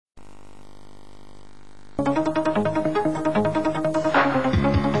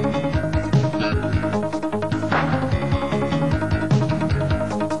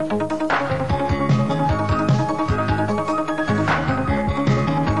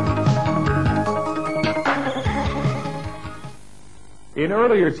In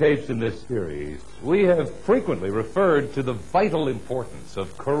earlier tapes in this series, we have frequently referred to the vital importance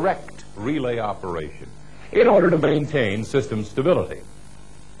of correct relay operation in order to maintain system stability.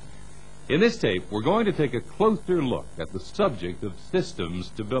 In this tape, we're going to take a closer look at the subject of system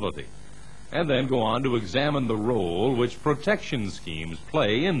stability, and then go on to examine the role which protection schemes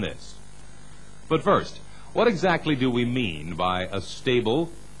play in this. But first, what exactly do we mean by a stable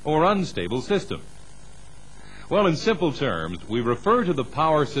or unstable system? Well, in simple terms, we refer to the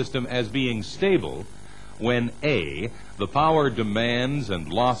power system as being stable when A, the power demands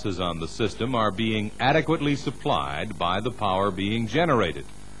and losses on the system are being adequately supplied by the power being generated.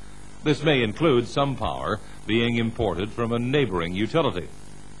 This may include some power being imported from a neighboring utility.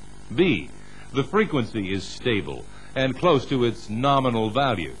 B, the frequency is stable and close to its nominal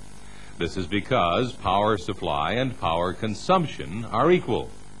value. This is because power supply and power consumption are equal.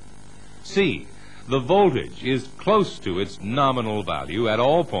 C, the voltage is close to its nominal value at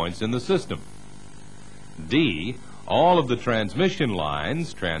all points in the system. D, all of the transmission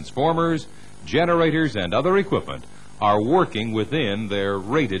lines, transformers, generators, and other equipment are working within their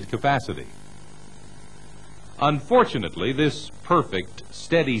rated capacity. Unfortunately, this perfect,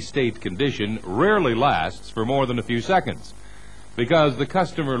 steady-state condition rarely lasts for more than a few seconds because the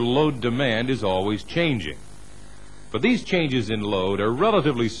customer load demand is always changing. But these changes in load are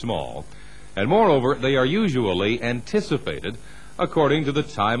relatively small, and moreover, they are usually anticipated according to the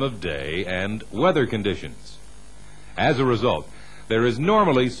time of day and weather conditions. As a result, there is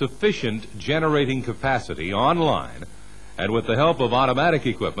normally sufficient generating capacity online, and with the help of automatic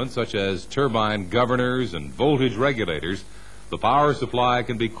equipment such as turbine governors and voltage regulators, the power supply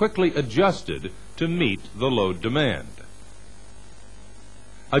can be quickly adjusted to meet the load demand.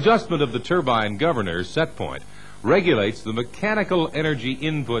 Adjustment of the turbine governor's set point regulates the mechanical energy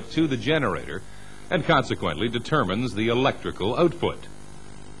input to the generator and consequently determines the electrical output.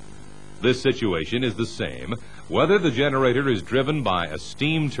 This situation is the same whether the generator is driven by a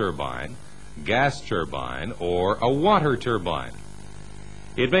steam turbine, gas turbine, or a water turbine.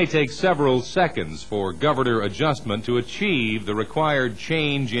 It may take several seconds for governor adjustment to achieve the required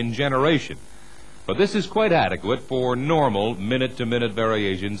change in generation, but this is quite adequate for normal minute-to-minute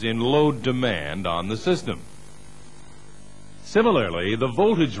variations in load demand on the system. Similarly, the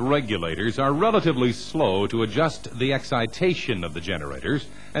voltage regulators are relatively slow to adjust the excitation of the generators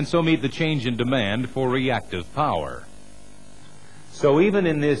and so meet the change in demand for reactive power. So even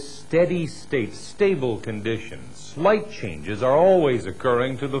in this steady state, stable condition, slight changes are always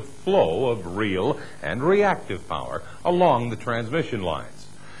occurring to the flow of real and reactive power along the transmission lines.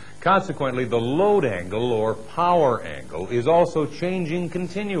 Consequently, the load angle or power angle is also changing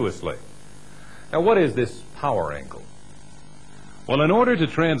continuously. Now, what is this power angle? Well, in order to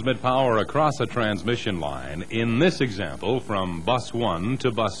transmit power across a transmission line, in this example from bus 1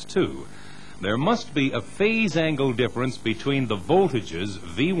 to bus 2, there must be a phase angle difference between the voltages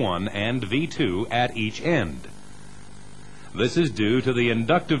V1 and V2 at each end. This is due to the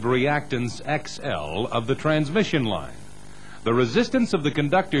inductive reactance XL of the transmission line. The resistance of the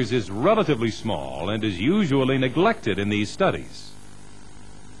conductors is relatively small and is usually neglected in these studies.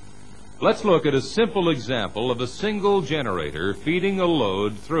 Let's look at a simple example of a single generator feeding a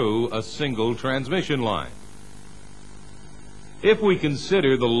load through a single transmission line. If we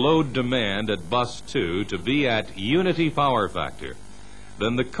consider the load demand at bus 2 to be at unity power factor,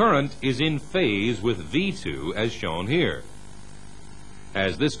 then the current is in phase with V2 as shown here.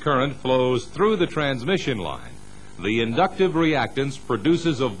 As this current flows through the transmission line, the inductive reactance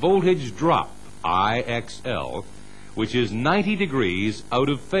produces a voltage drop, IXL, which is 90 degrees out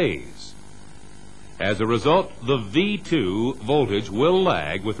of phase. As a result, the V2 voltage will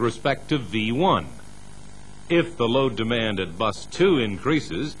lag with respect to V1. If the load demand at bus 2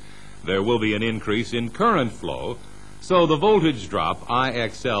 increases, there will be an increase in current flow, so the voltage drop,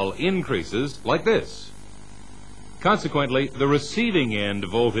 IXL, increases like this. Consequently, the receiving end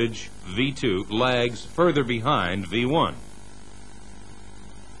voltage, V2, lags further behind V1.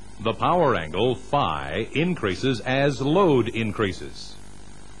 The power angle, phi, increases as load increases.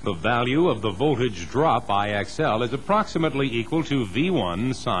 The value of the voltage drop, IXL, is approximately equal to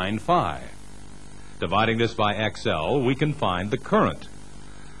V1 sine phi. Dividing this by XL, we can find the current.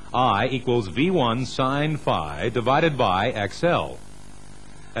 I equals V1 sine phi divided by XL.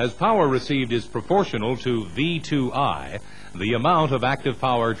 As power received is proportional to V2I, the amount of active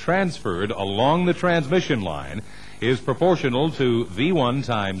power transferred along the transmission line is proportional to V1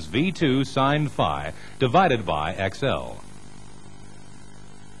 times V2 sine phi divided by XL.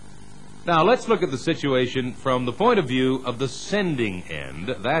 Now, let's look at the situation from the point of view of the sending end,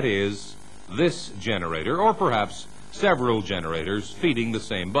 that is, this generator, or perhaps several generators feeding the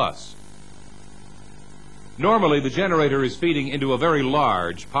same bus. Normally, the generator is feeding into a very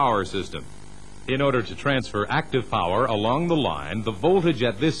large power system. In order to transfer active power along the line, the voltage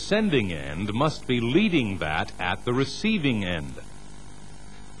at this sending end must be leading that at the receiving end.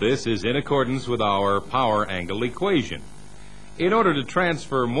 This is in accordance with our power angle equation. In order to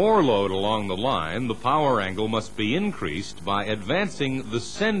transfer more load along the line, the power angle must be increased by advancing the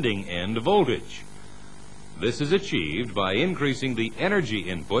sending end voltage. This is achieved by increasing the energy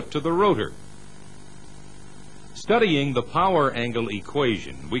input to the rotor. Studying the power angle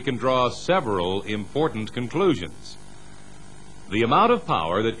equation, we can draw several important conclusions. The amount of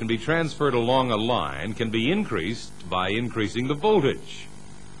power that can be transferred along a line can be increased by increasing the voltage.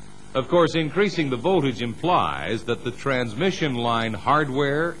 Of course, increasing the voltage implies that the transmission line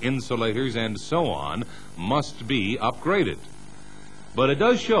hardware, insulators, and so on must be upgraded. But it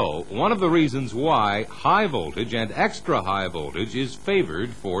does show one of the reasons why high voltage and extra high voltage is favored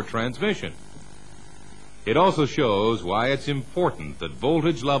for transmission. It also shows why it's important that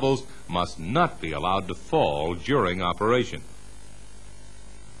voltage levels must not be allowed to fall during operation.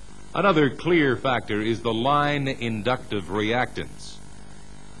 Another clear factor is the line inductive reactance.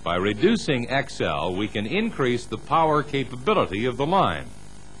 By reducing XL, we can increase the power capability of the line.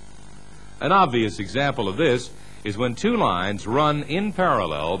 An obvious example of this is when two lines run in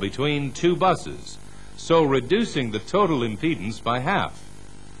parallel between two buses, so reducing the total impedance by half.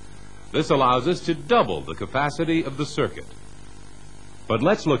 This allows us to double the capacity of the circuit. But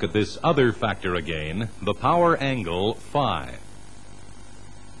let's look at this other factor again, the power angle phi.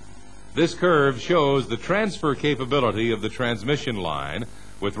 This curve shows the transfer capability of the transmission line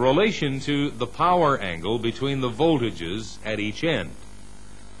with relation to the power angle between the voltages at each end.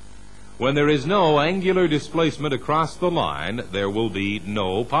 When there is no angular displacement across the line, there will be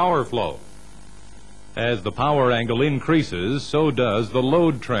no power flow. As the power angle increases, so does the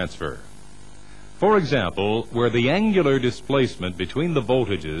load transfer. For example, where the angular displacement between the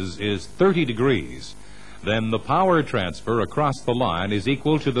voltages is 30 degrees, then the power transfer across the line is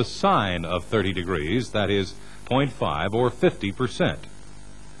equal to the sine of 30 degrees, that is 0.5 or 50%.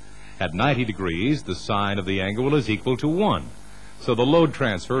 At 90 degrees, the sine of the angle is equal to 1, so the load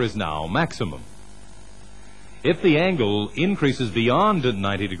transfer is now maximum. If the angle increases beyond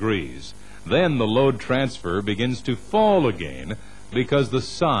 90 degrees, then the load transfer begins to fall again because the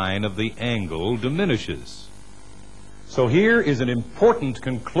sine of the angle diminishes. So here is an important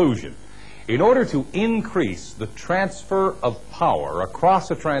conclusion. In order to increase the transfer of power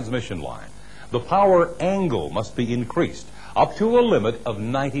across a transmission line, the power angle must be increased up to a limit of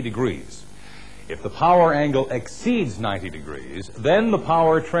 90 degrees. If the power angle exceeds 90 degrees, then the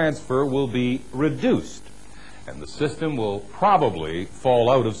power transfer will be reduced, and the system will probably fall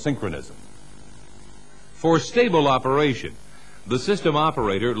out of synchronism. For stable operation, the system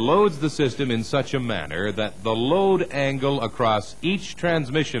operator loads the system in such a manner that the load angle across each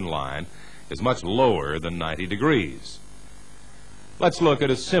transmission line is much lower than 90 degrees. Let's look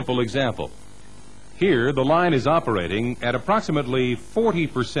at a simple example. Here, the line is operating at approximately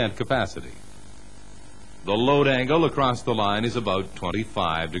 40% capacity. The load angle across the line is about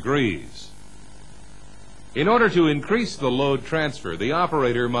 25 degrees. In order to increase the load transfer, the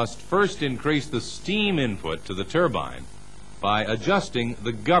operator must first increase the steam input to the turbine by adjusting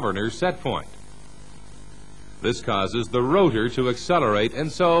the governor set point. This causes the rotor to accelerate and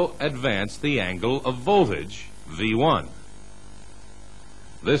so advance the angle of voltage, V1.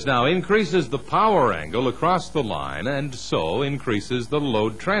 This now increases the power angle across the line and so increases the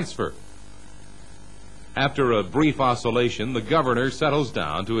load transfer. After a brief oscillation, the governor settles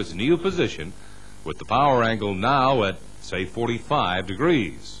down to its new position with the power angle now at, say, 45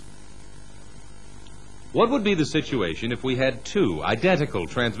 degrees. What would be the situation if we had two identical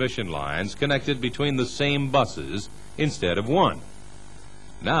transmission lines connected between the same buses instead of one?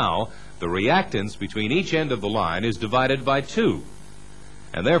 Now, the reactance between each end of the line is divided by 2.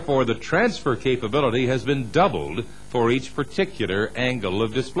 And therefore the transfer capability has been doubled for each particular angle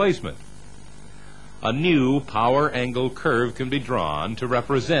of displacement. A new power angle curve can be drawn to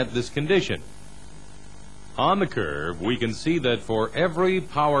represent this condition. On the curve, we can see that for every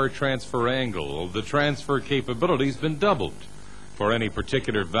power transfer angle, the transfer capability has been doubled. For any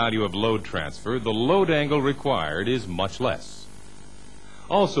particular value of load transfer, the load angle required is much less.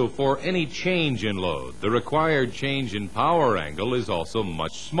 Also, for any change in load, the required change in power angle is also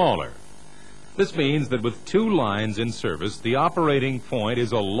much smaller. This means that with two lines in service, the operating point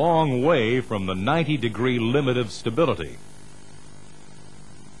is a long way from the 90-degree limit of stability.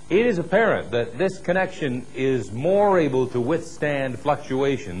 It is apparent that this connection is more able to withstand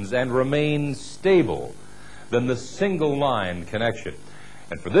fluctuations and remain stable than the single line connection.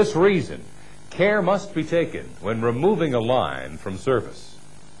 And for this reason, care must be taken when removing a line from service.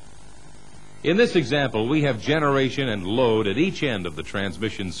 In this example, we have generation and load at each end of the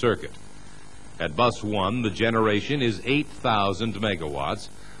transmission circuit. At bus 1, the generation is 8,000 megawatts,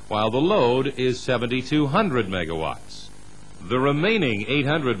 while the load is 7,200 megawatts. The remaining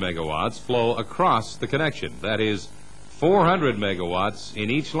 800 megawatts flow across the connection, that is, 400 megawatts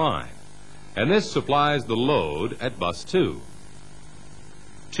in each line, and this supplies the load at bus 2.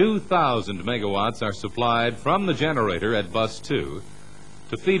 2,000 megawatts are supplied from the generator at bus 2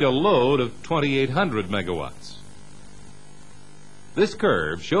 to feed a load of 2,800 megawatts. This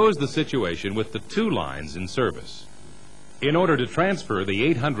curve shows the situation with the two lines in service. In order to transfer the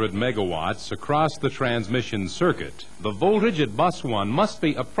 800 megawatts across the transmission circuit, the voltage at bus 1 must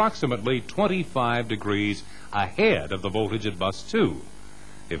be approximately 25 degrees ahead of the voltage at bus 2.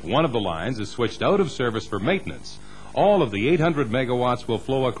 If one of the lines is switched out of service for maintenance, all of the 800 megawatts will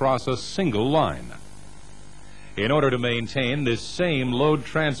flow across a single line. In order to maintain this same load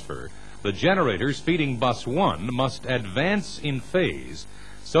transfer, the generators feeding bus 1 must advance in phase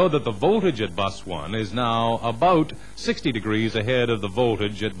so that the voltage at bus 1 is now about 60 degrees ahead of the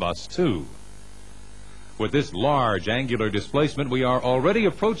voltage at bus 2. With this large angular displacement, we are already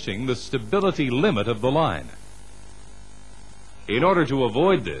approaching the stability limit of the line. In order to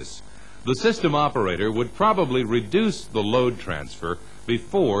avoid this, the system operator would probably reduce the load transfer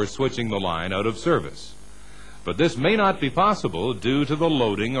before switching the line out of service. But this may not be possible due to the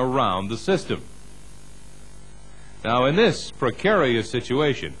loading around the system. Now, in this precarious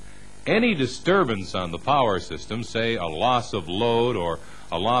situation, any disturbance on the power system, say a loss of load or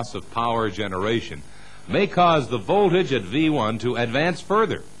a loss of power generation, may cause the voltage at V1 to advance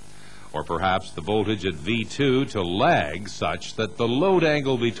further, or perhaps the voltage at V2 to lag such that the load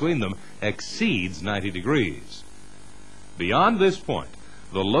angle between them exceeds 90 degrees. Beyond this point,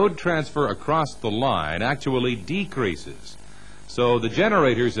 the load transfer across the line actually decreases, so the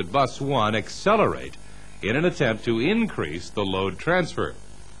generators at bus 1 accelerate in an attempt to increase the load transfer.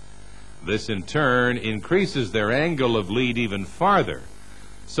 This in turn increases their angle of lead even farther,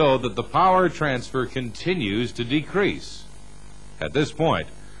 so that the power transfer continues to decrease. At this point,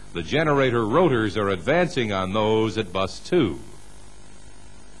 the generator rotors are advancing on those at bus 2.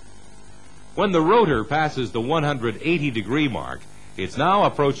 When the rotor passes the 180-degree mark, it's now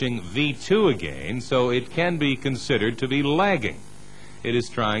approaching V2 again, so it can be considered to be lagging. It is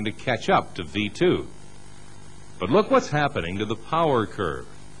trying to catch up to V2. But look what's happening to the power curve.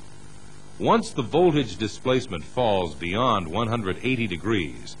 Once the voltage displacement falls beyond 180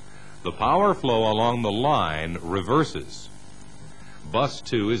 degrees, the power flow along the line reverses. Bus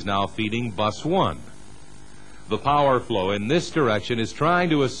 2 is now feeding bus 1. The power flow in this direction is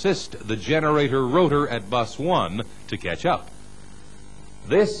trying to assist the generator rotor at bus 1 to catch up.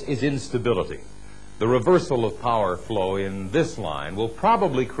 This is instability. The reversal of power flow in this line will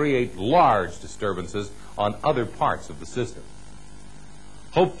probably create large disturbances on other parts of the system.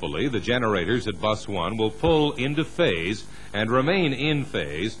 Hopefully, the generators at bus 1 will pull into phase and remain in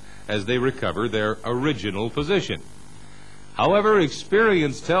phase as they recover their original position. However,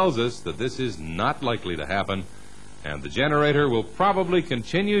 experience tells us that this is not likely to happen, and the generator will probably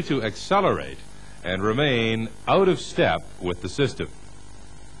continue to accelerate and remain out of step with the system.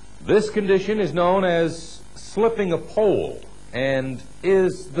 This condition is known as slipping a pole and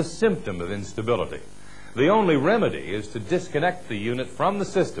is the symptom of instability. The only remedy is to disconnect the unit from the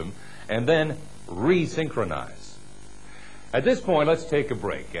system and then resynchronize. At this point, let's take a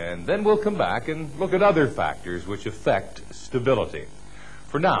break, and then we'll come back and look at other factors which affect stability.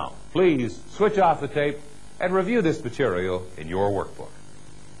 For now, please switch off the tape and review this material in your workbook.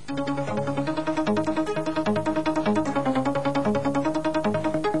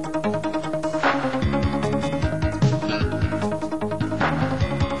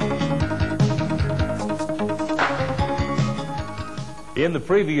 In the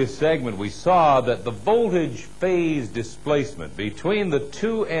previous segment, we saw that the voltage phase displacement between the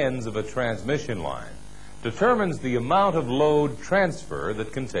two ends of a transmission line determines the amount of load transfer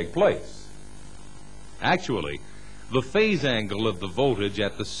that can take place. Actually, the phase angle of the voltage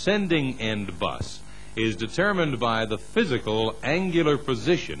at the sending end bus is determined by the physical angular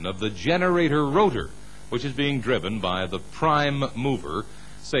position of the generator rotor, which is being driven by the prime mover,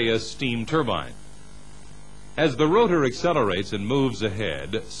 say a steam turbine. As the rotor accelerates and moves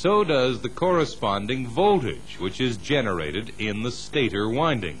ahead, so does the corresponding voltage, which is generated in the stator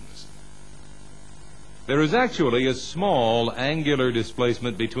windings. There is actually a small angular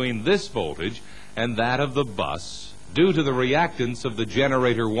displacement between this voltage and that of the bus due to the reactance of the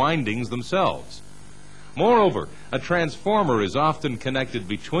generator windings themselves. Moreover, a transformer is often connected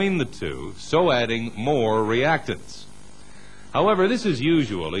between the two, so adding more reactance. However, this is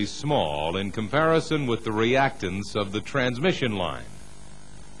usually small in comparison with the reactance of the transmission line.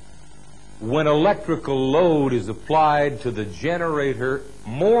 When electrical load is applied to the generator,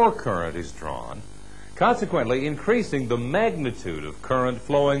 more current is drawn, consequently increasing the magnitude of current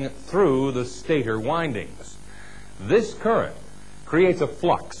flowing through the stator windings. This current creates a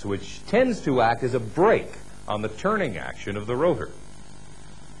flux which tends to act as a brake on the turning action of the rotor.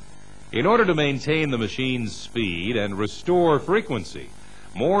 In order to maintain the machine's speed and restore frequency,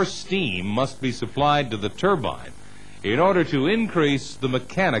 more steam must be supplied to the turbine in order to increase the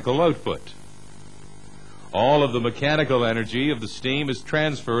mechanical output. All of the mechanical energy of the steam is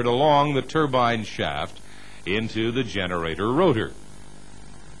transferred along the turbine shaft into the generator rotor.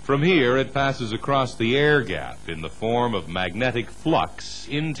 From here, it passes across the air gap in the form of magnetic flux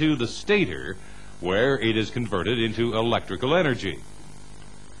into the stator, where it is converted into electrical energy.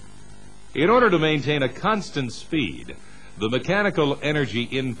 In order to maintain a constant speed, the mechanical energy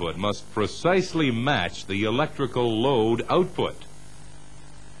input must precisely match the electrical load output.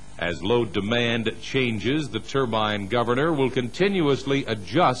 As load demand changes, the turbine governor will continuously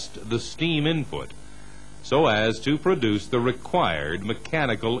adjust the steam input so as to produce the required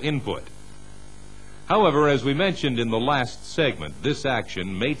mechanical input. However, as we mentioned in the last segment, this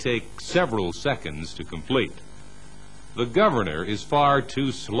action may take several seconds to complete. The governor is far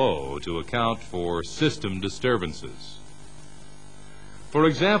too slow to account for system disturbances. For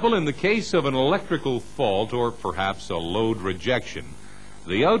example, in the case of an electrical fault or perhaps a load rejection,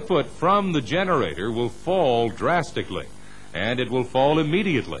 the output from the generator will fall drastically, and it will fall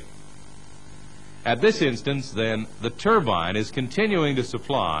immediately. At this instance, then, the turbine is continuing to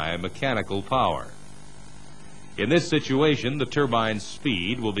supply mechanical power. In this situation, the turbine's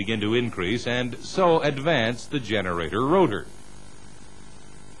speed will begin to increase and so advance the generator rotor.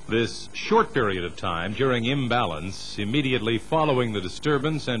 This short period of time during imbalance, immediately following the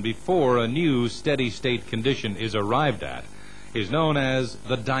disturbance and before a new steady-state condition is arrived at, is known as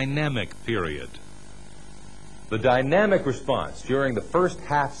the dynamic period. The dynamic response during the first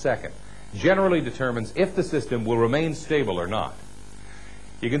half second generally determines if the system will remain stable or not.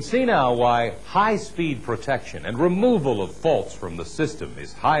 You can see now why high-speed protection and removal of faults from the system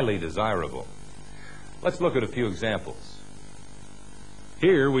is highly desirable. Let's look at a few examples.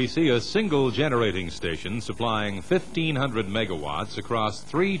 Here we see a single generating station supplying 1,500 megawatts across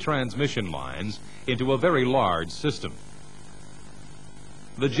 3 transmission lines into a very large system.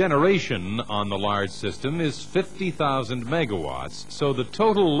 The generation on the large system is 50,000 megawatts, so the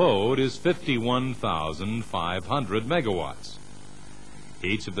total load is 51,500 megawatts.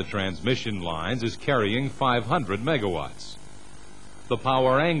 Each of the transmission lines is carrying 500 megawatts. The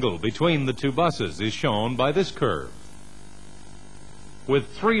power angle between the two buses is shown by this curve.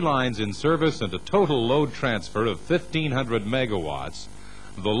 With 3 lines in service and a total load transfer of 1,500 megawatts,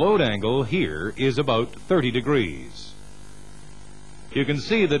 the load angle here is about 30 degrees. You can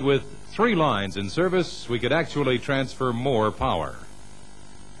see that with 3 lines in service, we could actually transfer more power.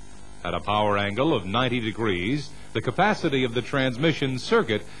 At a power angle of 90 degrees, the capacity of the transmission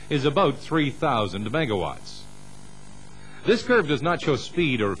circuit is about 3,000 megawatts. This curve does not show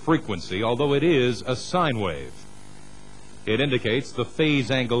speed or frequency, although it is a sine wave. It indicates the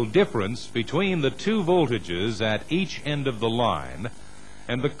phase angle difference between the 2 voltages at each end of the line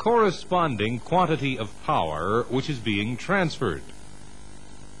and the corresponding quantity of power which is being transferred.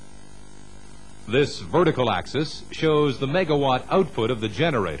 This vertical axis shows the megawatt output of the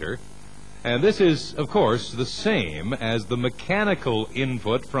generator, and this is, of course, the same as the mechanical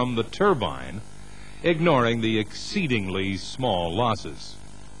input from the turbine, ignoring the exceedingly small losses.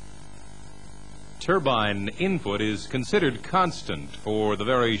 Turbine input is considered constant for the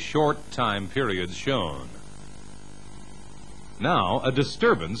very short time periods shown. Now, a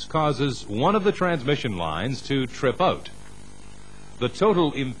disturbance causes one of the transmission lines to trip out. The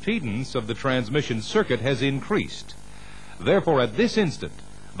total impedance of the transmission circuit has increased. Therefore, at this instant,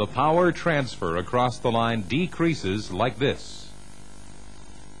 the power transfer across the line decreases like this.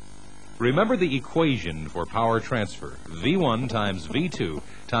 Remember the equation for power transfer, V1 times V2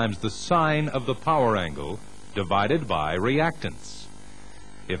 times the sine of the power angle divided by reactance.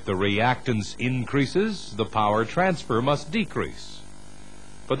 If the reactance increases, the power transfer must decrease.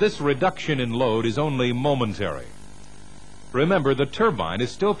 But this reduction in load is only momentary. Remember, the turbine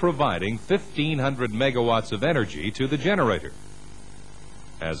is still providing 1,500 megawatts of energy to the generator.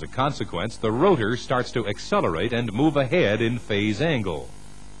 As a consequence, the rotor starts to accelerate and move ahead in phase angle.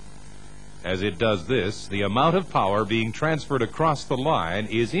 As it does this, the amount of power being transferred across the line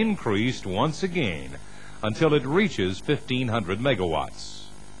is increased once again until it reaches 1,500 megawatts.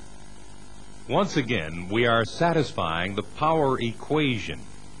 Once again, we are satisfying the power equation.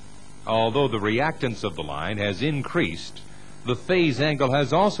 Although the reactance of the line has increased, the phase angle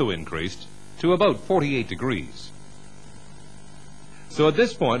has also increased to about 48 degrees. So at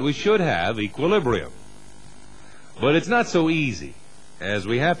this point, we should have equilibrium. But it's not so easy, as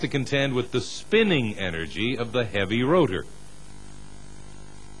we have to contend with the spinning energy of the heavy rotor.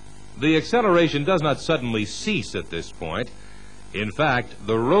 The acceleration does not suddenly cease at this point. In fact,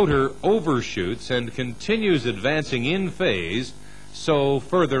 the rotor overshoots and continues advancing in phase, so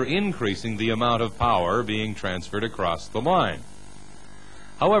further increasing the amount of power being transferred across the line.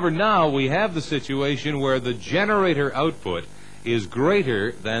 However, now we have the situation where the generator output is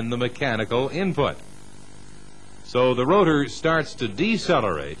greater than the mechanical input. So the rotor starts to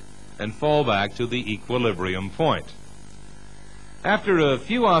decelerate and fall back to the equilibrium point. After a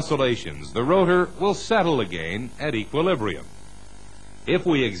few oscillations, the rotor will settle again at equilibrium. If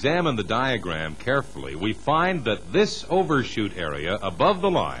we examine the diagram carefully, we find that this overshoot area above the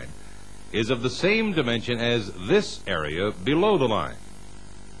line is of the same dimension as this area below the line.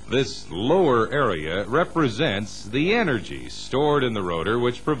 This lower area represents the energy stored in the rotor,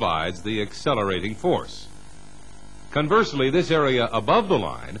 which provides the accelerating force. Conversely, this area above the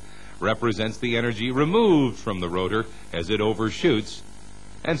line represents the energy removed from the rotor as it overshoots,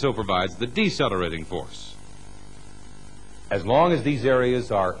 and so provides the decelerating force. As long as these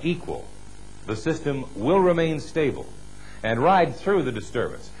areas are equal, the system will remain stable and ride through the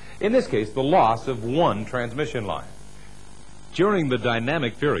disturbance, in this case the loss of one transmission line. During the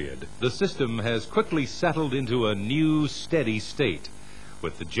dynamic period, the system has quickly settled into a new steady state,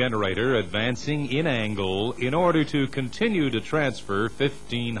 with the generator advancing in angle in order to continue to transfer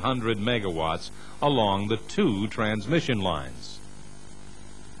 1,500 megawatts along the two transmission lines.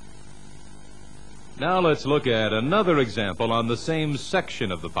 Now let's look at another example on the same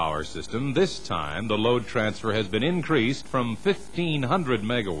section of the power system. This time the load transfer has been increased from 1,500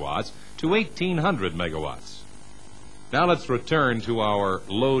 megawatts to 1,800 megawatts. Now let's return to our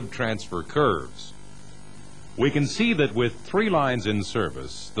load transfer curves. We can see that with 3 lines in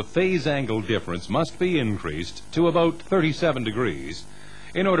service, the phase angle difference must be increased to about 37 degrees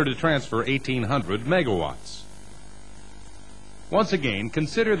in order to transfer 1,800 megawatts. Once again,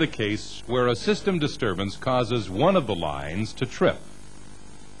 consider the case where a system disturbance causes one of the lines to trip.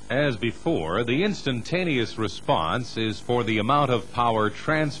 As before, the instantaneous response is for the amount of power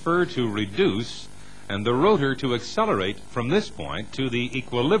transfer to reduce and the rotor to accelerate from this point to the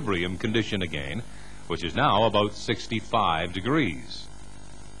equilibrium condition again, which is now about 65 degrees.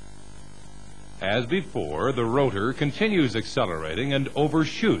 As before, the rotor continues accelerating and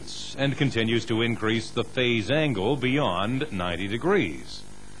overshoots and continues to increase the phase angle beyond 90 degrees.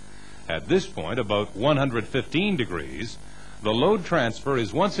 At this point, about 115 degrees, the load transfer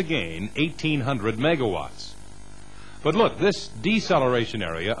is once again 1,800 megawatts. But look, this deceleration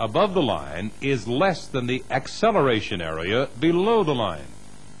area above the line is less than the acceleration area below the line.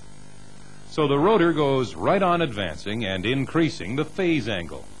 So the rotor goes right on advancing and increasing the phase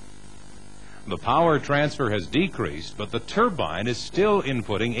angle. The power transfer has decreased, but the turbine is still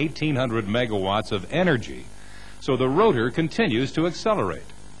inputting 1,800 megawatts of energy, so the rotor continues to accelerate.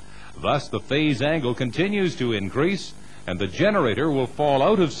 Thus, the phase angle continues to increase, and the generator will fall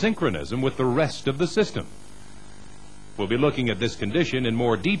out of synchronism with the rest of the system. We'll be looking at this condition in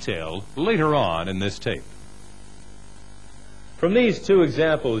more detail later on in this tape. From these two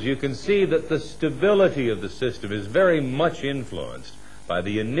examples, you can see that the stability of the system is very much influenced by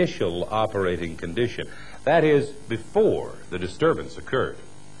the initial operating condition. That is, before the disturbance occurred.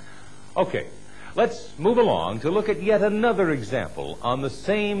 Okay, let's move along to look at yet another example on the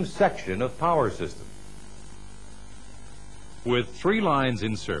same section of power system. With 3 lines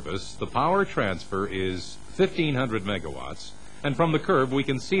in service, the power transfer is 1,500 megawatts, and from the curve we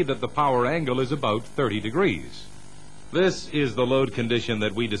can see that the power angle is about 30 degrees. This is the load condition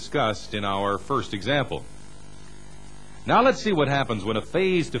that we discussed in our first example. Now let's see what happens when a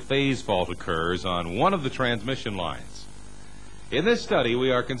phase-to-phase fault occurs on one of the transmission lines. In this study,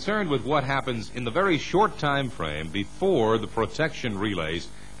 we are concerned with what happens in the very short time frame before the protection relays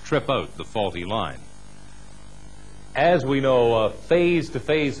trip out the faulty line. As we know, a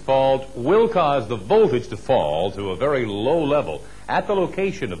phase-to-phase fault will cause the voltage to fall to a very low level at the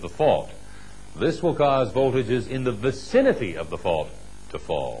location of the fault. This will cause voltages in the vicinity of the fault to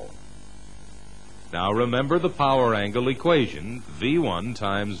fall. Now remember the power angle equation, V1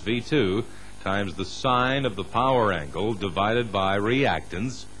 times V2 times the sine of the power angle divided by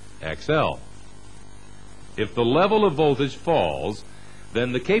reactance, XL. If the level of voltage falls,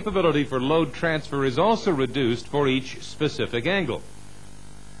 then the capability for load transfer is also reduced for each specific angle.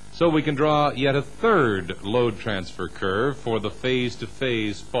 So we can draw yet a third load transfer curve for the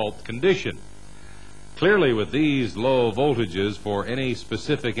phase-to-phase fault condition. Clearly, with these low voltages for any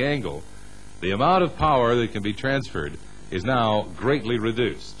specific angle, the amount of power that can be transferred is now greatly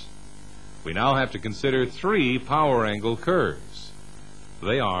reduced. We now have to consider three power angle curves.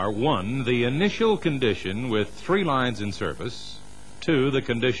 They are: 1, the initial condition with 3 lines in service; 2, the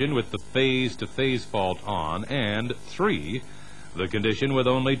condition with the phase-to-phase fault on; and 3, the condition with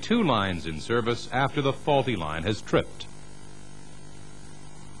only 2 lines in service after the faulty line has tripped.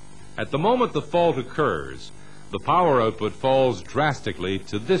 At the moment the fault occurs, the power output falls drastically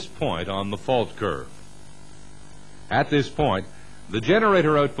to this point on the fault curve. At this point, the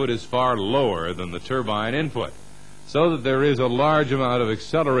generator output is far lower than the turbine input, so that there is a large amount of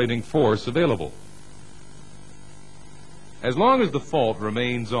accelerating force available. As long as the fault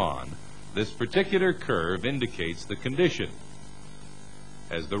remains on, this particular curve indicates the condition.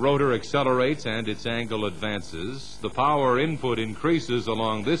 As the rotor accelerates and its angle advances, the power input increases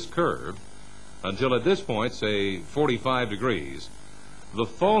along this curve until at this point, say 45 degrees, the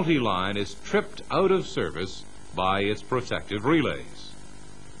faulty line is tripped out of service by its protective relays.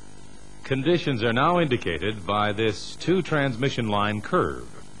 Conditions are now indicated by this 2-transmission line curve.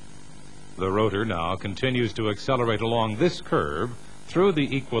 The rotor now continues to accelerate along this curve through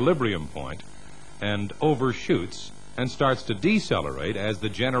the equilibrium point and overshoots and starts to decelerate as the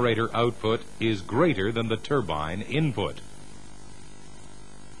generator output is greater than the turbine input.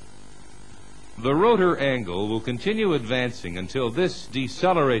 The rotor angle will continue advancing until this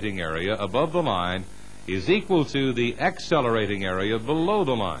decelerating area above the line is equal to the accelerating area below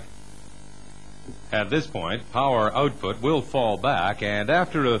the line. At this point, power output will fall back and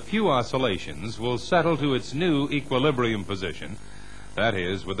after a few oscillations will settle to its new equilibrium position, that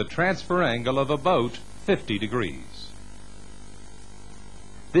is, with a transfer angle of about 50 degrees.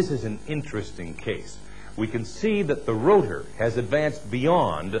 This is an interesting case. We can see that the rotor has advanced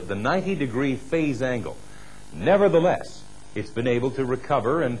beyond the 90-degree phase angle. Nevertheless, it's been able to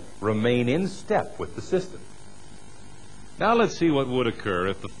recover and remain in step with the system. Now let's see what would occur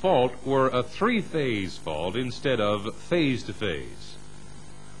if the fault were a 3-phase fault instead of phase-to-phase.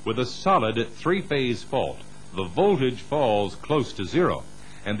 With a solid 3-phase fault, the voltage falls close to 0,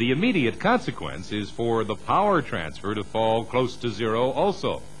 and the immediate consequence is for the power transfer to fall close to 0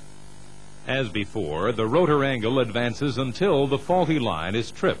 also. As before, the rotor angle advances until the faulty line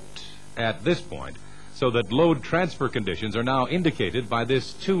is tripped at this point, so that load transfer conditions are now indicated by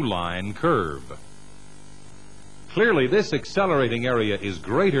this 2-line curve. Clearly, this accelerating area is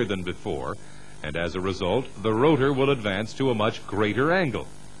greater than before, and as a result, the rotor will advance to a much greater angle.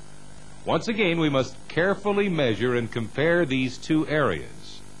 Once again, we must carefully measure and compare these two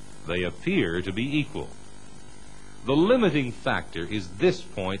areas. They appear to be equal. The limiting factor is this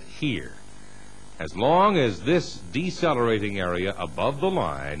point here. As long as this decelerating area above the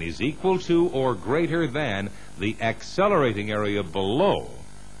line is equal to or greater than the accelerating area below,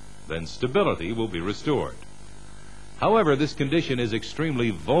 then stability will be restored. However, this condition is extremely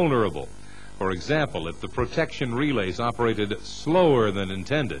vulnerable. For example, if the protection relays operated slower than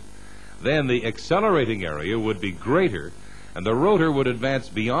intended, then the accelerating area would be greater and the rotor would advance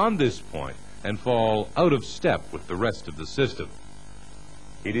beyond this point and fall out of step with the rest of the system.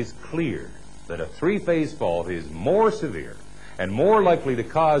 It is clear that a 3-phase fault is more severe and more likely to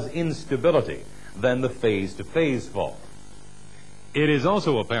cause instability than the phase-to-phase fault. It is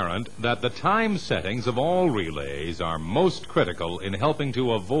also apparent that the time settings of all relays are most critical in helping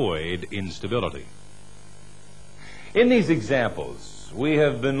to avoid instability. In these examples, we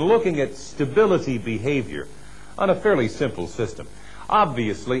have been looking at stability behavior on a fairly simple system.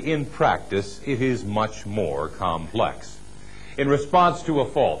 Obviously, in practice, it is much more complex. In response to a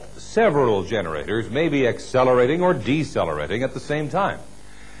fault, several generators may be accelerating or decelerating at the same time,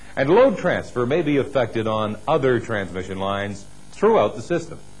 and load transfer may be affected on other transmission lines throughout the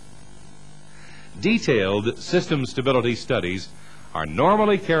system. Detailed system stability studies are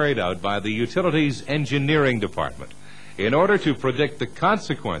normally carried out by the utilities engineering department in order to predict the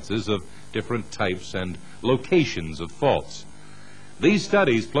consequences of different types and locations of faults. These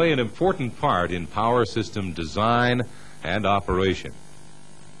studies play an important part in power system design and operation.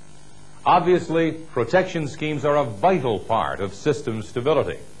 Obviously, protection schemes are a vital part of system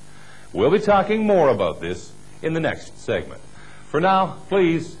stability. We'll be talking more about this in the next segment. For now,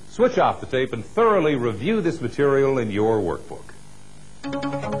 please switch off the tape and thoroughly review this material in your workbook.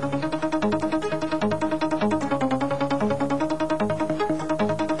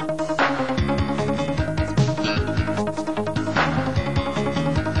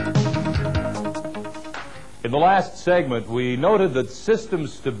 In the last segment, we noted that system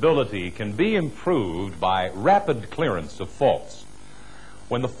stability can be improved by rapid clearance of faults.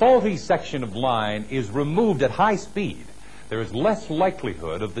 When the faulty section of line is removed at high speed, there is less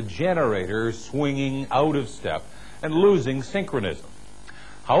likelihood of the generator swinging out of step and losing synchronism.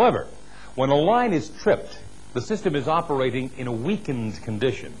 However, when a line is tripped, the system is operating in a weakened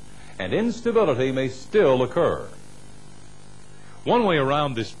condition, and instability may still occur. One way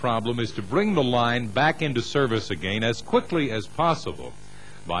around this problem is to bring the line back into service again as quickly as possible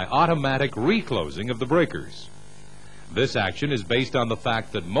by automatic reclosing of the breakers. This action is based on the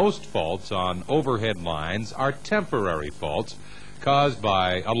fact that most faults on overhead lines are temporary faults caused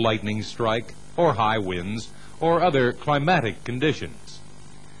by a lightning strike or high winds or other climatic conditions.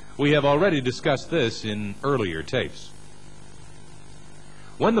 We have already discussed this in earlier tapes.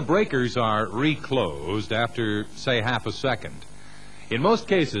 When the breakers are reclosed after, say, half a second, in most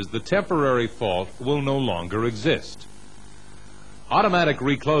cases, the temporary fault will no longer exist. Automatic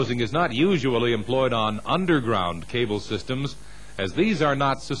reclosing is not usually employed on underground cable systems, as these are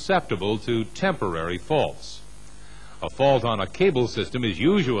not susceptible to temporary faults. A fault on a cable system is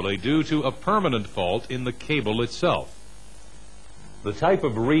usually due to a permanent fault in the cable itself. The type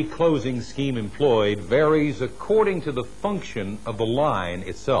of reclosing scheme employed varies according to the function of the line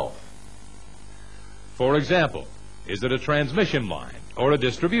itself. For example, is it a transmission line or a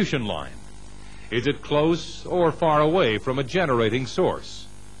distribution line? Is it close or far away from a generating source?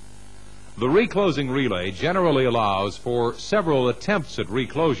 The reclosing relay generally allows for several attempts at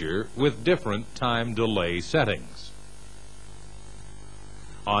reclosure with different time delay settings.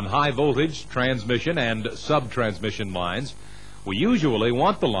 On high voltage transmission and sub-transmission lines, we usually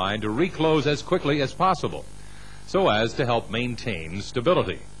want the line to reclose as quickly as possible so as to help maintain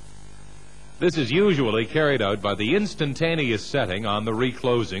stability. This is usually carried out by the instantaneous setting on the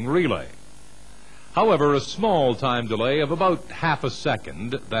reclosing relay. However, a small time delay of about half a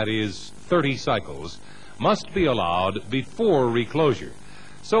second, that is 30 cycles, must be allowed before reclosure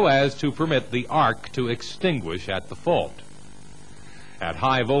so as to permit the arc to extinguish at the fault. At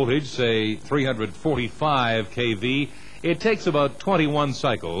high voltage, say 345 kV, it takes about 21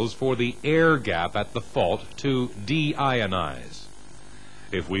 cycles for the air gap at the fault to deionize.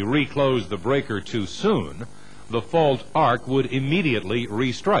 If we reclose the breaker too soon, the fault arc would immediately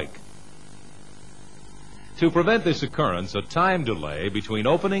restrike. To prevent this occurrence, a time delay between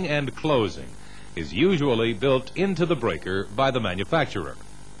opening and closing is usually built into the breaker by the manufacturer.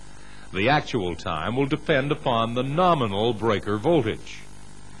 The actual time will depend upon the nominal breaker voltage.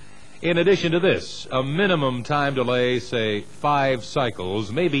 In addition to this, a minimum time delay, say 5 cycles,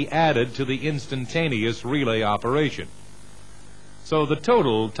 may be added to the instantaneous relay operation. So the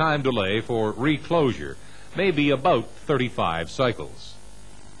total time delay for reclosure may be about 35 cycles.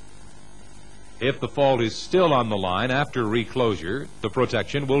 If the fault is still on the line after reclosure, the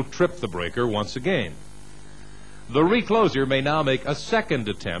protection will trip the breaker once again. The recloser may now make a second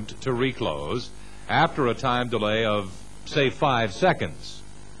attempt to reclose after a time delay of, say, 5 seconds.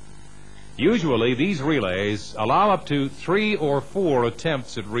 Usually, these relays allow up to 3 or 4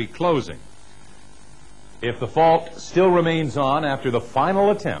 attempts at reclosing. If the fault still remains on after the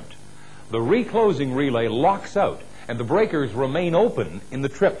final attempt, the reclosing relay locks out and the breakers remain open in the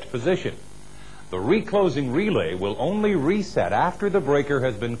tripped position. The reclosing relay will only reset after the breaker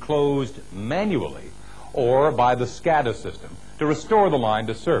has been closed manually or by the SCADA system to restore the line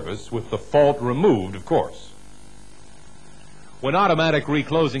to service with the fault removed, of course. When automatic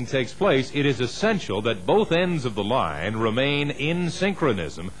reclosing takes place, it is essential that both ends of the line remain in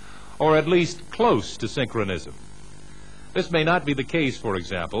synchronism, or at least close to synchronism. This may not be the case, for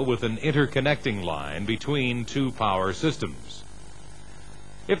example, with an interconnecting line between two power systems.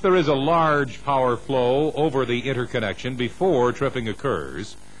 If there is a large power flow over the interconnection before tripping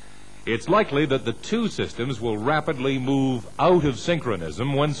occurs, it's likely that the two systems will rapidly move out of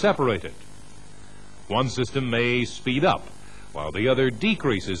synchronism when separated. One system may speed up, while the other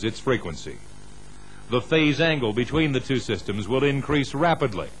decreases its frequency. The phase angle between the two systems will increase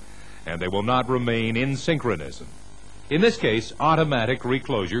rapidly, and they will not remain in synchronism. In this case, automatic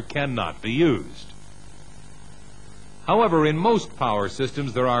reclosure cannot be used. However, in most power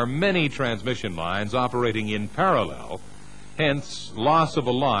systems, there are many transmission lines operating in parallel. Hence, loss of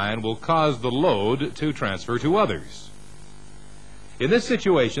a line will cause the load to transfer to others. In this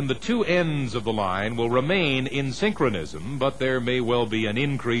situation, the two ends of the line will remain in synchronism, but there may well be an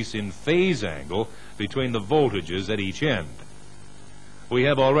increase in phase angle between the voltages at each end. We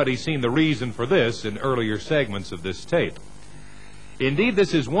have already seen the reason for this in earlier segments of this tape. Indeed,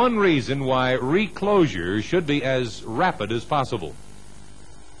 this is one reason why reclosure should be as rapid as possible.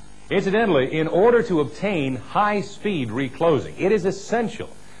 Incidentally, in order to obtain high-speed reclosing, it is essential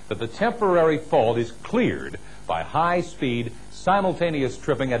that the temporary fault is cleared by high-speed simultaneous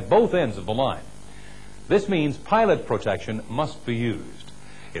tripping at both ends of the line. This means pilot protection must be used.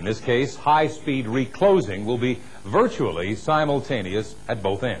 In this case, high-speed reclosing will be virtually simultaneous at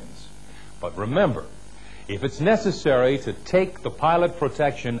both ends. But remember, if it's necessary to take the pilot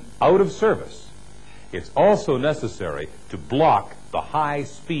protection out of service, it's also necessary to block the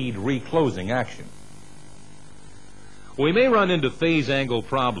high-speed reclosing action. We may run into phase angle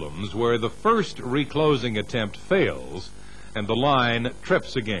problems where the first reclosing attempt fails and the line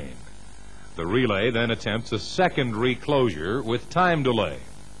trips again. The relay then attempts a second reclosure with time delay.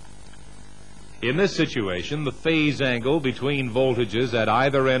 In this situation, the phase angle between voltages at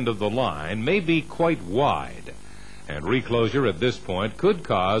either end of the line may be quite wide, and reclosure at this point could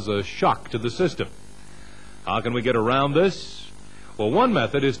cause a shock to the system. How can we get around this? Well, one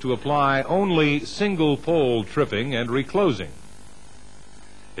method is to apply only single-pole tripping and reclosing.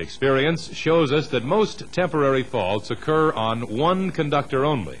 Experience shows us that most temporary faults occur on one conductor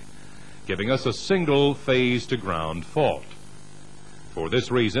only, giving us a single phase-to-ground fault. For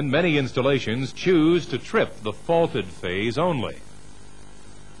this reason, many installations choose to trip the faulted phase only.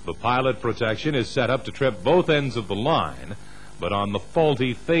 The pilot protection is set up to trip both ends of the line, but on the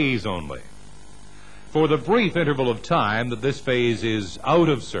faulty phase only. For the brief interval of time that this phase is out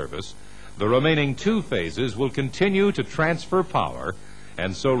of service, the remaining two phases will continue to transfer power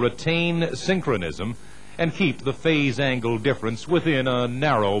and so retain synchronism and keep the phase angle difference within a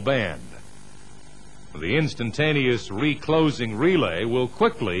narrow band. The instantaneous reclosing relay will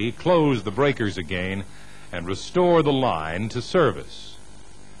quickly close the breakers again and restore the line to service.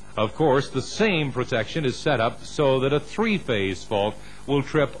 Of course, the same protection is set up so that a three-phase fault will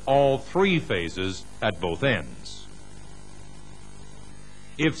trip all three phases at both ends.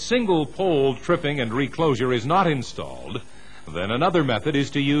 If single-pole tripping and reclosure is not installed, then another method is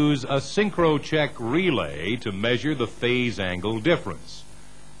to use a synchro-check relay to measure the phase angle difference.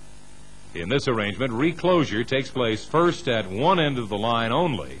 In this arrangement, reclosure takes place first at one end of the line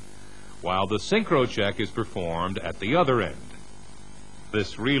only, while the synchro-check is performed at the other end.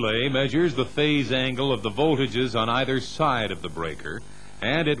 This relay measures the phase angle of the voltages on either side of the breaker,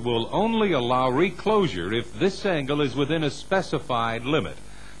 and it will only allow reclosure if this angle is within a specified limit,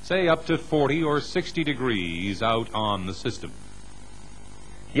 say up to 40 or 60 degrees out on the system.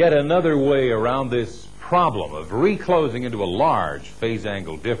 Yet another way around this problem of reclosing into a large phase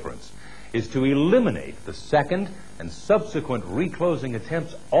angle difference is to eliminate the second and subsequent reclosing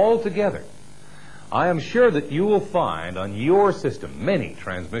attempts altogether. I am sure that you will find on your system many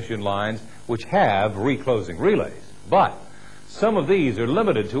transmission lines which have reclosing relays, but some of these are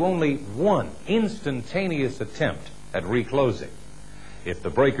limited to only one instantaneous attempt at reclosing. If the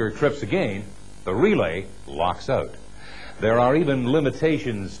breaker trips again, the relay locks out. There are even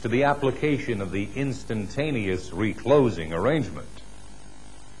limitations to the application of the instantaneous reclosing arrangement.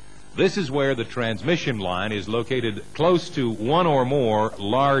 This is where the transmission line is located close to one or more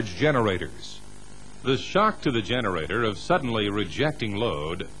large generators. The shock to the generator of suddenly rejecting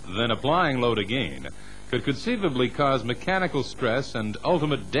load, then applying load again, could conceivably cause mechanical stress and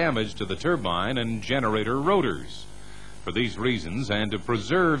ultimate damage to the turbine and generator rotors. For these reasons, and to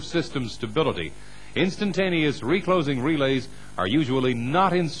preserve system stability, instantaneous reclosing relays are usually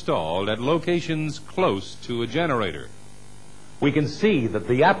not installed at locations close to a generator. We can see that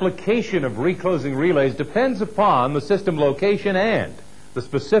the application of reclosing relays depends upon the system location and the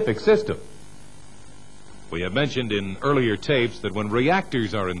specific system. We have mentioned in earlier tapes that when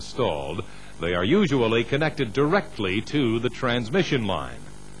reactors are installed, they are usually connected directly to the transmission line.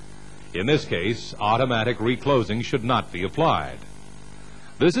 In this case, automatic reclosing should not be applied.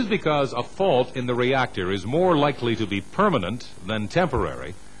 This is because a fault in the reactor is more likely to be permanent than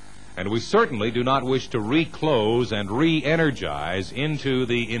temporary, and we certainly do not wish to reclose and re-energize into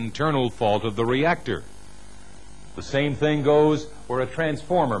the internal fault of the reactor. The same thing goes where a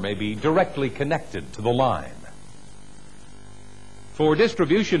transformer may be directly connected to the line. For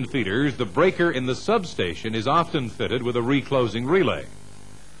distribution feeders, the breaker in the substation is often fitted with a reclosing relay.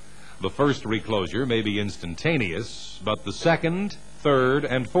 The first reclosure may be instantaneous, but the second, third,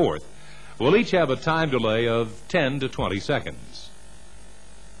 and fourth will each have a time delay of 10 to 20 seconds.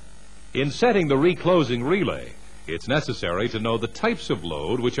 In setting the reclosing relay, it's necessary to know the types of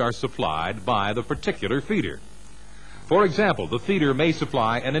load which are supplied by the particular feeder. For example, the feeder may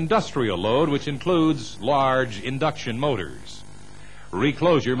supply an industrial load which includes large induction motors.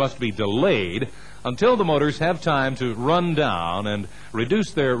 Reclosure must be delayed until the motors have time to run down and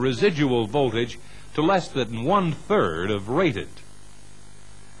reduce their residual voltage to less than 1/3 of rated.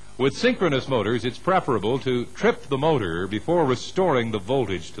 With synchronous motors, it's preferable to trip the motor before restoring the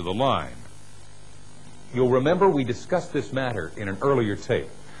voltage to the line. You'll remember we discussed this matter in an earlier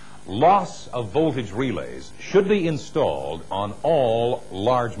tape. Loss of voltage relays should be installed on all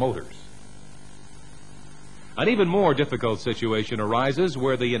large motors. An even more difficult situation arises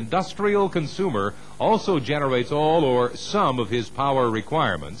where the industrial consumer also generates all or some of his power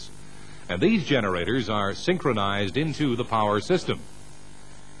requirements, and these generators are synchronized into the power system.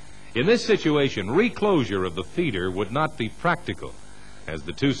 In this situation, reclosure of the feeder would not be practical, as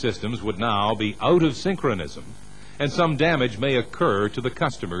the two systems would now be out of synchronism, and some damage may occur to the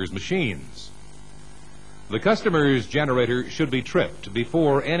customer's machines. The customer's generator should be tripped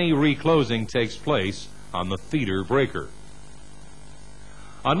before any reclosing takes place on the feeder breaker.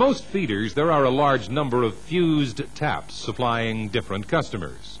 On most feeders, there are a large number of fused taps supplying different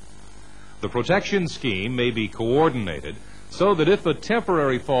customers. The protection scheme may be coordinated so that if a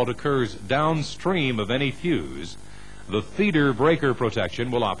temporary fault occurs downstream of any fuse, the feeder breaker protection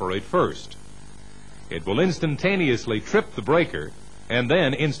will operate first. It will instantaneously trip the breaker and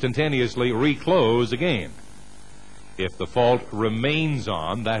then instantaneously reclose again. If the fault remains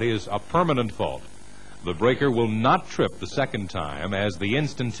on, that is a permanent fault, the breaker will not trip the second time, as the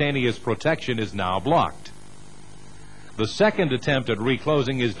instantaneous protection is now blocked. The second attempt at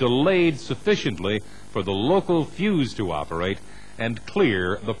reclosing is delayed sufficiently for the local fuse to operate and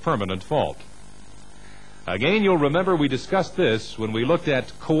clear the permanent fault. Again, you'll remember we discussed this when we looked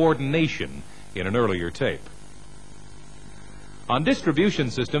at coordination in an earlier tape. On distribution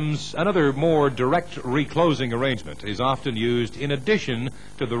systems, another more direct reclosing arrangement is often used in addition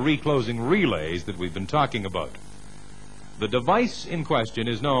to the reclosing relays that we've been talking about. The device in question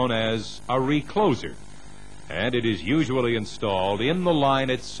is known as a recloser, and it is usually installed in the line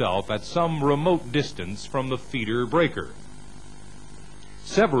itself at some remote distance from the feeder breaker.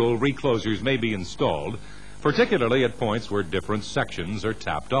 Several reclosers may be installed, particularly at points where different sections are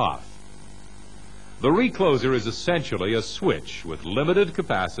tapped off. The recloser is essentially a switch with limited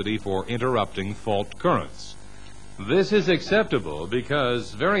capacity for interrupting fault currents. This is acceptable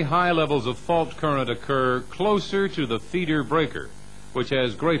because very high levels of fault current occur closer to the feeder breaker, which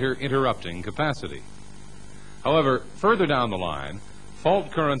has greater interrupting capacity. However, further down the line,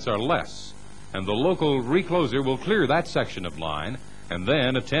 fault currents are less, and the local recloser will clear that section of line and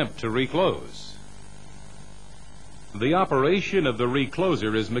then attempt to reclose. The operation of the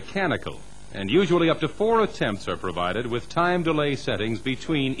recloser is mechanical, and usually up to 4 attempts are provided with time delay settings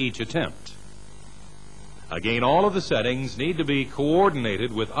between each attempt. Again, all of the settings need to be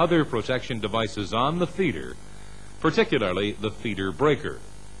coordinated with other protection devices on the feeder, particularly the feeder breaker.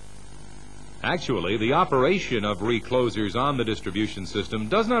 Actually, the operation of reclosers on the distribution system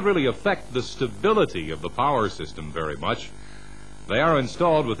does not really affect the stability of the power system very much. They are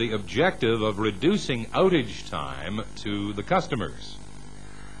installed with the objective of reducing outage time to the customers.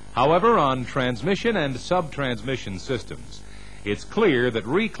 However, on transmission and sub-transmission systems, it's clear that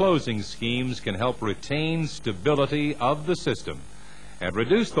reclosing schemes can help retain stability of the system and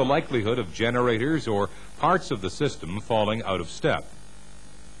reduce the likelihood of generators or parts of the system falling out of step.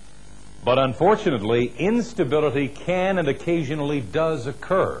 But unfortunately, instability can and occasionally does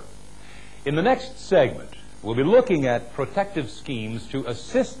occur. In the next segment, we'll be looking at protective schemes to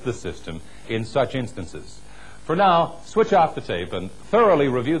assist the system in such instances. For now, switch off the tape and thoroughly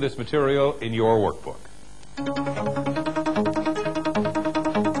review this material in your workbook.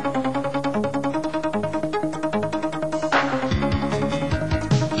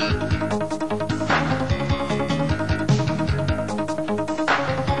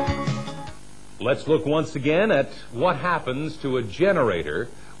 Let's look once again at what happens to a generator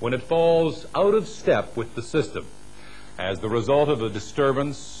when it falls out of step with the system. As the result of a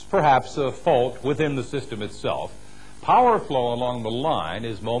disturbance, perhaps a fault within the system itself, power flow along the line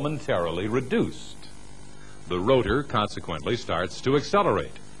is momentarily reduced. The rotor consequently starts to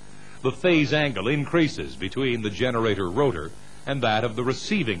accelerate. The phase angle increases between the generator rotor and that of the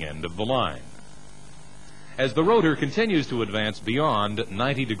receiving end of the line. As the rotor continues to advance beyond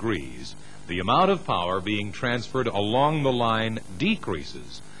 90 degrees, the amount of power being transferred along the line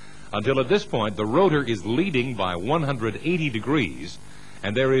decreases until at this point the rotor is leading by 180 degrees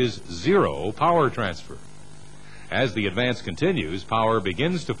and there is zero power transfer. As the advance continues, power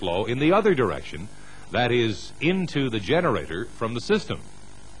begins to flow in the other direction, that is, into the generator from the system.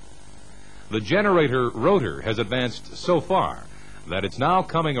 The generator rotor has advanced so far that it's now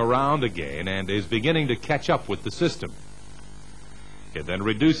coming around again and is beginning to catch up with the system. It then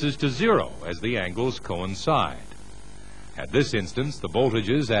reduces to zero as the angles coincide. At this instance, the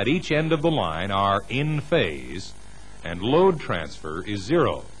voltages at each end of the line are in phase, and load transfer is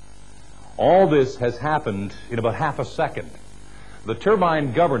zero. All this has happened in about half a second. The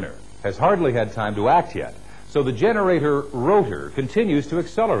turbine governor has hardly had time to act yet, so the generator rotor continues to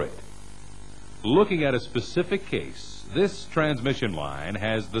accelerate. Looking at a specific case, this transmission line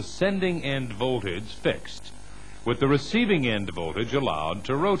has the sending end voltage fixed, with the receiving end voltage allowed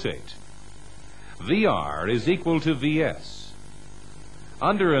to rotate. VR is equal to Vs.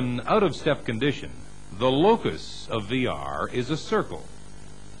 Under an out-of-step condition, the locus of VR is a circle.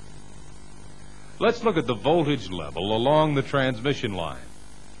 Let's look at the voltage level along the transmission line,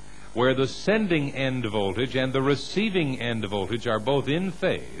 where the sending end voltage and the receiving end voltage are both in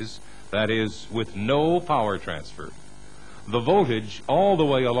phase, that is, with no power transfer. The voltage all the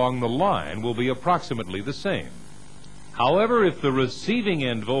way along the line will be approximately the same. However, if the receiving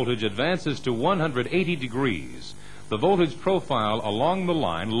end voltage advances to 180 degrees, the voltage profile along the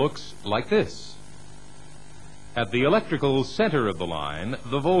line looks like this. At the electrical center of the line,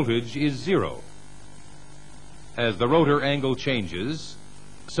 the voltage is 0. As the rotor angle changes,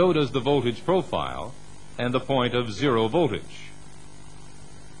 so does the voltage profile and the point of 0 voltage.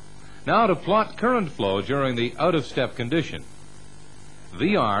 Now to plot current flow during the out-of-step condition.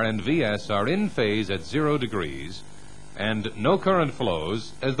 VR and Vs are in phase at 0 degrees and no current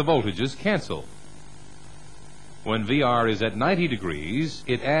flows as the voltages cancel. When VR is at 90 degrees,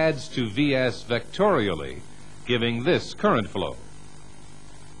 it adds to Vs vectorially, giving this current flow.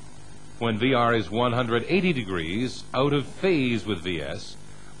 When VR is 180 degrees, out of phase with Vs,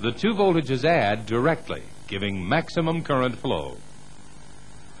 the two voltages add directly, giving maximum current flow.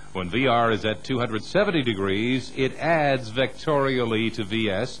 When VR is at 270 degrees, it adds vectorially to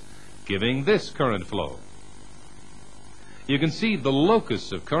Vs, giving this current flow. You can see the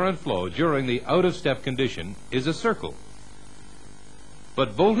locus of current flow during the out-of-step condition is a circle.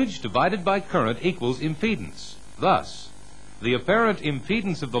 But voltage divided by current equals impedance. Thus, the apparent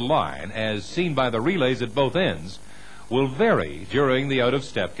impedance of the line, as seen by the relays at both ends, will vary during the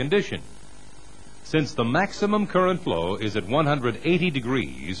out-of-step condition. Since the maximum current flow is at 180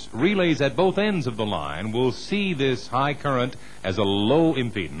 degrees, relays at both ends of the line will see this high current as a low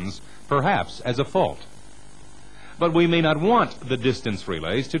impedance, perhaps as a fault. But we may not want the distance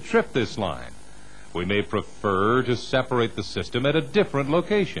relays to trip this line. We may prefer to separate the system at a different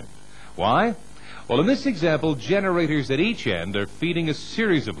location. Why? Well, in this example, generators at each end are feeding a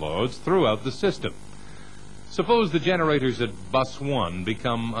series of loads throughout the system. Suppose the generators at bus 1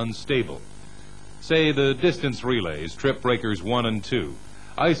 become unstable. Say the distance relays trip breakers 1 and 2,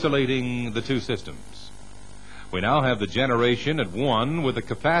 isolating the two systems. We now have the generation at 1 with a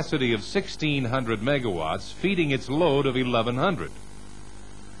capacity of 1,600 megawatts feeding its load of 1,100.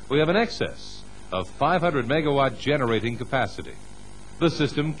 We have an excess of 500 megawatt generating capacity. The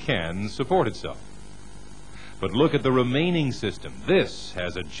system can support itself. But look at the remaining system. This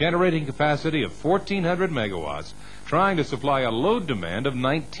has a generating capacity of 1,400 megawatts trying to supply a load demand of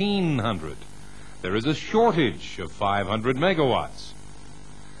 1,900. There is a shortage of 500 megawatts.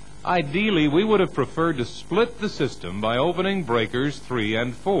 Ideally, we would have preferred to split the system by opening breakers 3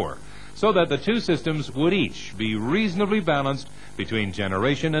 and 4, so that the two systems would each be reasonably balanced between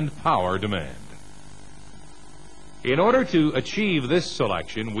generation and power demand. In order to achieve this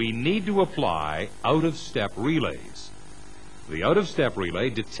selection, we need to apply out-of-step relays. The out-of-step relay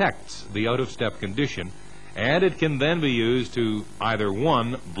detects the out-of-step condition, and it can then be used to either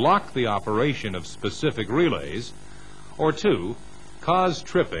 1, block the operation of specific relays, or 2, cause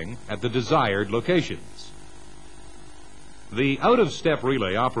tripping at the desired locations. The out-of-step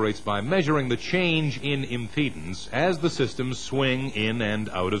relay operates by measuring the change in impedance as the systems swing in and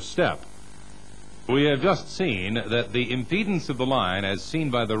out of step. We have just seen that the impedance of the line, as seen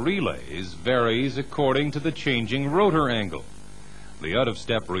by the relays, varies according to the changing rotor angle. The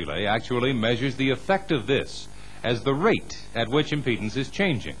out-of-step relay actually measures the effect of this as the rate at which impedance is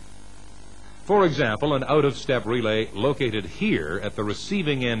changing. For example, an out-of-step relay located here at the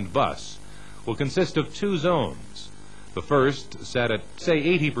receiving end bus will consist of 2 zones. The first set at, say,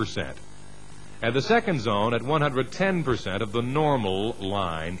 80%, and the second zone at 110% of the normal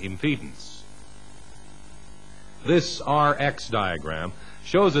line impedance. This RX diagram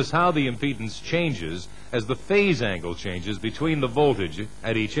shows us how the impedance changes as the phase angle changes between the voltage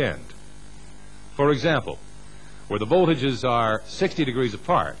at each end. For example, where the voltages are 60 degrees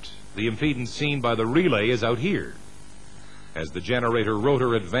apart, the impedance seen by the relay is out here. As the generator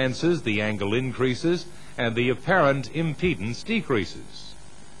rotor advances, the angle increases and the apparent impedance decreases.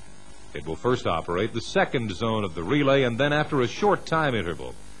 It will first operate the second zone of the relay, and then after a short time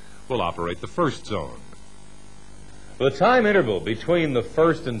interval will operate the first zone. The time interval between the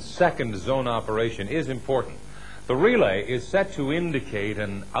first and second zone operation is important. The relay is set to indicate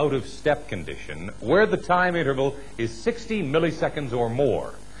an out-of-step condition where the time interval is 60 milliseconds or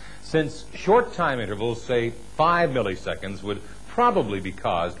more, since short time intervals, say 5 milliseconds, would probably be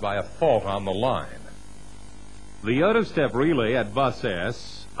caused by a fault on the line. The out-of-step relay at bus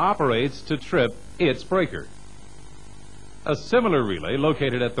S operates to trip its breaker. A similar relay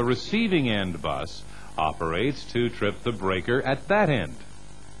located at the receiving end bus operates to trip the breaker at that end.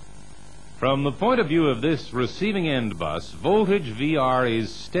 From the point of view of this receiving end bus, voltage VR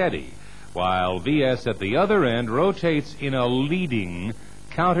is steady, while VS at the other end rotates in a leading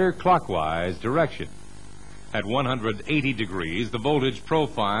counterclockwise direction. At 180 degrees, the voltage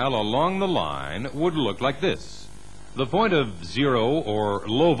profile along the line would look like this. The point of zero or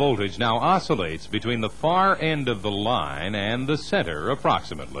low voltage now oscillates between the far end of the line and the center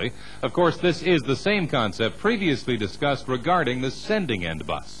approximately. Of course, this is the same concept previously discussed regarding the sending end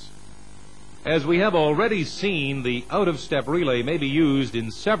bus. As we have already seen, the out-of-step relay may be used in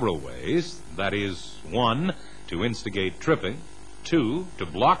several ways. That is, 1, to instigate tripping, 2, to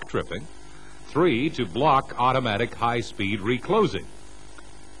block tripping, 3, to block automatic high-speed reclosing.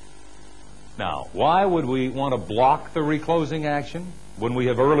 Now, why would we want to block the reclosing action when we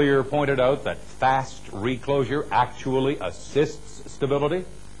have earlier pointed out that fast reclosure actually assists stability?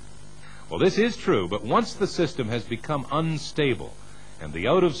 Well, this is true, but once the system has become unstable and the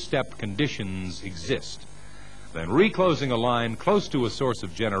out-of-step conditions exist, then reclosing a line close to a source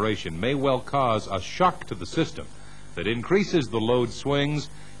of generation may well cause a shock to the system that increases the load swings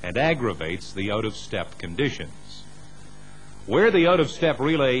and aggravates the out-of-step conditions. Where the out-of-step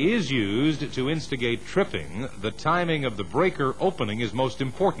relay is used to instigate tripping, the timing of the breaker opening is most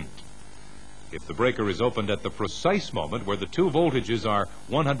important. If the breaker is opened at the precise moment where the two voltages are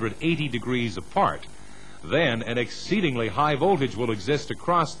 180 degrees apart, then an exceedingly high voltage will exist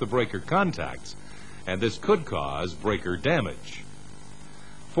across the breaker contacts, and this could cause breaker damage.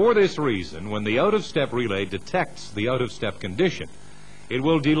 For this reason, when the out-of-step relay detects the out-of-step condition, it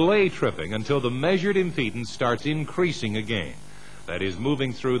will delay tripping until the measured impedance starts increasing again. That is,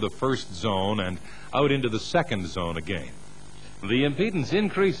 moving through the first zone and out into the second zone again. The impedance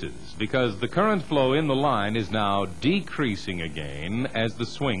increases because the current flow in the line is now decreasing again as the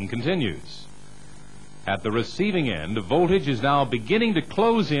swing continues. At the receiving end, voltage is now beginning to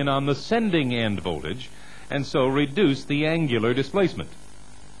close in on the sending end voltage and so reduce the angular displacement.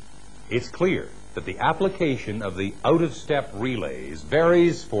 It's clear that the application of the out-of-step relays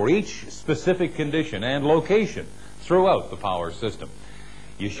varies for each specific condition and location throughout the power system.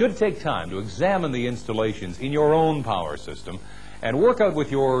 You should take time to examine the installations in your own power system and work out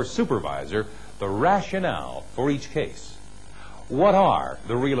with your supervisor the rationale for each case. What are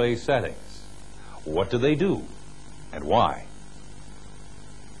the relay settings? What do they do, and why?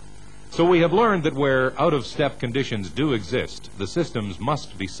 So we have learned that where out-of-step conditions do exist, the systems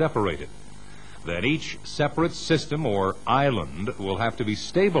must be separated. That each separate system or island will have to be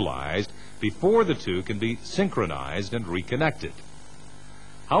stabilized before the two can be synchronized and reconnected.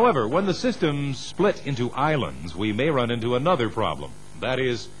 However, when the systems split into islands, we may run into another problem. That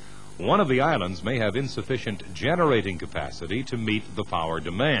is, one of the islands may have insufficient generating capacity to meet the power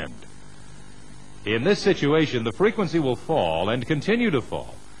demand. In this situation, the frequency will fall and continue to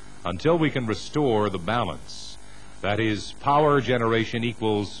fall until we can restore the balance. That is, power generation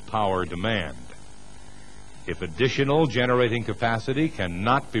equals power demand. If additional generating capacity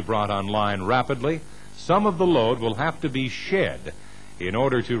cannot be brought online rapidly, some of the load will have to be shed in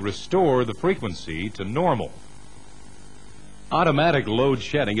order to restore the frequency to normal. Automatic load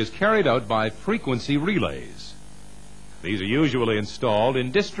shedding is carried out by frequency relays. These are usually installed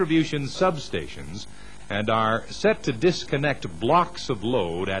in distribution substations and are set to disconnect blocks of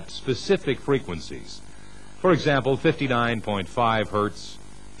load at specific frequencies. For example, 59.5 hertz,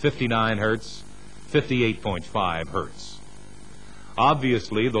 59 hertz, 58.5 hertz.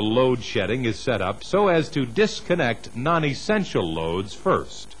 Obviously, the load shedding is set up so as to disconnect non-essential loads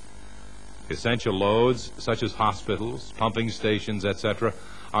first. Essential loads, such as hospitals, pumping stations, etc.,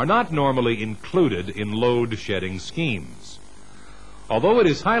 are not normally included in load shedding schemes. Although it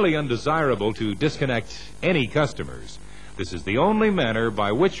is highly undesirable to disconnect any customers, this is the only manner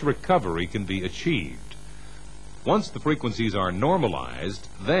by which recovery can be achieved. Once the frequencies are normalized,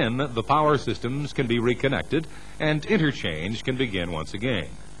 then the power systems can be reconnected and interchange can begin once again.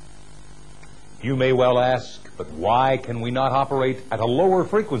 You may well ask, but why can we not operate at a lower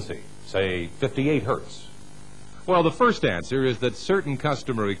frequency, say 58 hertz? Well, the first answer is that certain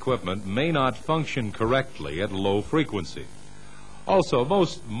customer equipment may not function correctly at low frequency. Also,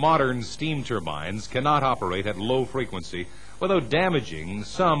 most modern steam turbines cannot operate at low frequency without damaging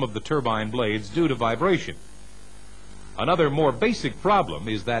some of the turbine blades due to vibration. Another more basic problem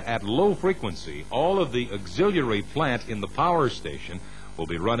is that at low frequency, all of the auxiliary plant in the power station will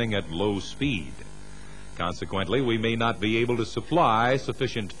be running at low speed. Consequently, we may not be able to supply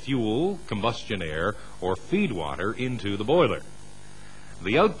sufficient fuel, combustion air, or feed water into the boiler.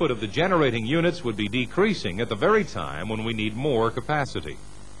 The output of the generating units would be decreasing at the very time when we need more capacity.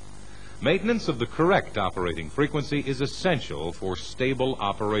 Maintenance of the correct operating frequency is essential for stable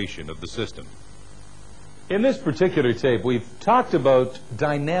operation of the system. In this particular tape, we've talked about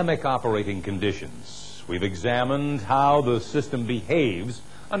dynamic operating conditions. We've examined how the system behaves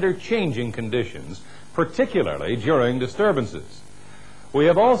under changing conditions, particularly during disturbances. We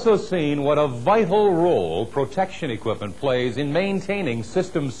have also seen what a vital role protection equipment plays in maintaining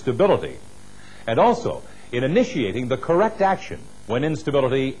system stability, and also in initiating the correct action when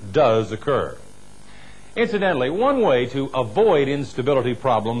instability does occur. Incidentally, one way to avoid instability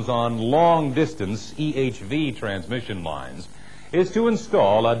problems on long-distance EHV transmission lines is to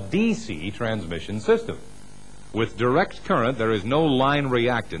install a DC transmission system. With direct current, there is no line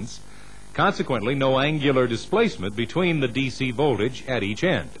reactance, consequently no angular displacement between the DC voltage at each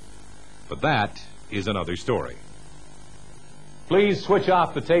end. But that is another story. Please switch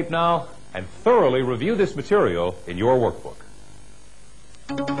off the tape now and thoroughly review this material in your workbook.